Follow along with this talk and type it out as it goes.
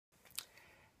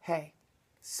Hey,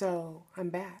 so I'm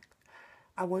back.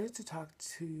 I wanted to talk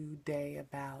today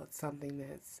about something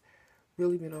that's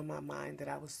really been on my mind that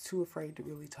I was too afraid to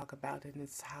really talk about, and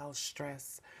it's how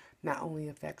stress not only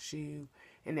affects you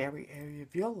in every area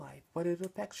of your life, but it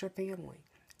affects your family.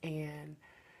 And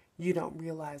you don't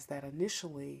realize that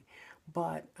initially,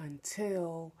 but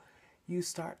until you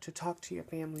start to talk to your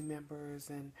family members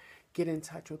and get in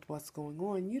touch with what's going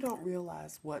on, you don't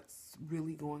realize what's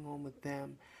really going on with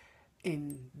them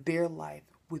in their life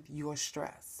with your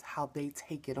stress, how they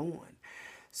take it on.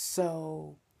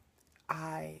 So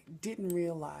I didn't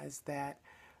realize that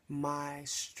my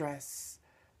stress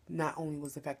not only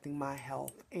was affecting my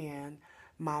health and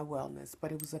my wellness,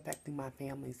 but it was affecting my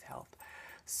family's health.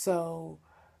 So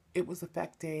it was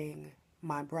affecting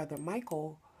my brother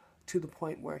Michael to the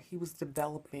point where he was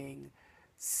developing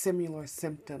similar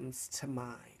symptoms to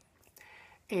mine.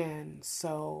 And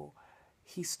so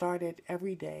he started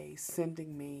every day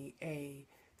sending me a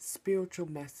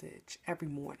spiritual message every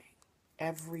morning,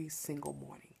 every single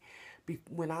morning.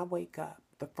 When I wake up,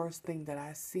 the first thing that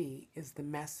I see is the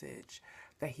message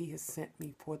that he has sent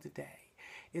me for the day.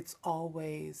 It's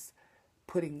always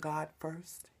putting God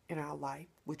first in our life,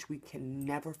 which we can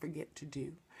never forget to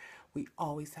do. We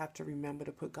always have to remember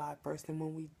to put God first. And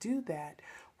when we do that,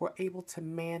 we're able to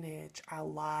manage our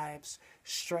lives,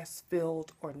 stress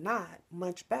filled or not,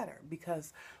 much better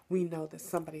because we know that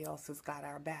somebody else has got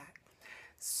our back.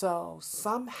 So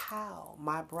somehow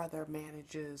my brother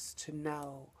manages to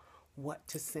know what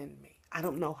to send me. I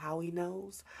don't know how he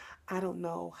knows. I don't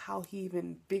know how he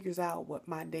even figures out what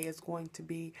my day is going to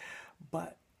be,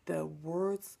 but the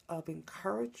words of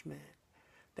encouragement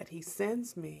that he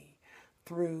sends me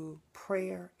through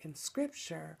prayer and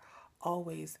scripture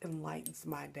always enlightens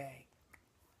my day.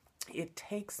 It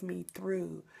takes me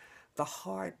through the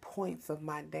hard points of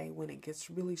my day when it gets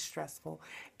really stressful.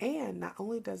 And not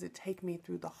only does it take me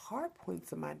through the hard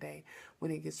points of my day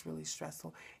when it gets really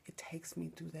stressful, it takes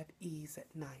me through that ease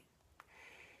at night.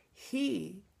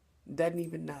 He doesn't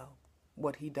even know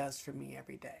what he does for me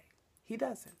every day. He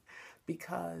doesn't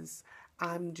because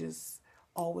I'm just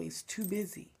always too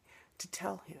busy to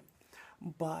tell him.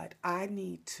 But I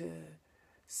need to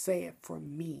say it for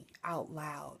me out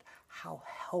loud how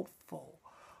helpful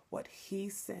what he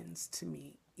sends to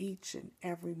me each and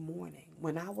every morning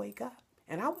when I wake up.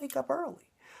 And I wake up early,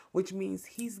 which means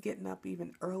he's getting up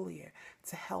even earlier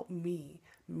to help me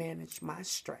manage my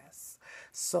stress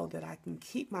so that I can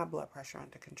keep my blood pressure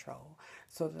under control,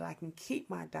 so that I can keep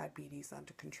my diabetes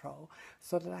under control,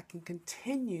 so that I can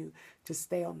continue to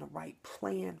stay on the right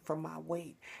plan for my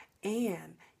weight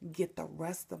and get the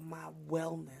rest of my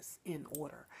wellness in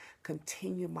order.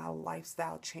 Continue my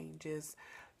lifestyle changes,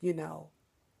 you know,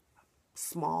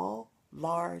 small,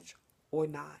 large, or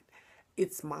not.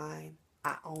 It's mine.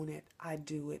 I own it. I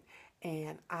do it.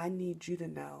 And I need you to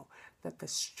know that the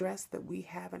stress that we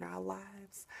have in our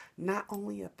lives not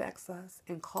only affects us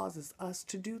and causes us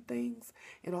to do things,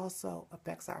 it also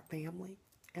affects our family.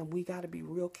 And we got to be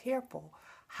real careful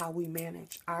how we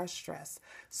manage our stress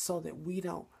so that we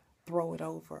don't throw it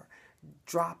over,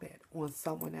 drop it on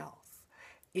someone else.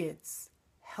 It's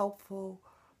helpful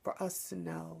for us to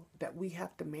know that we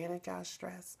have to manage our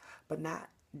stress, but not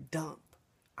dump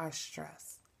our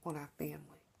stress on our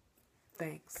family.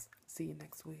 Thanks. See you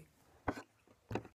next week.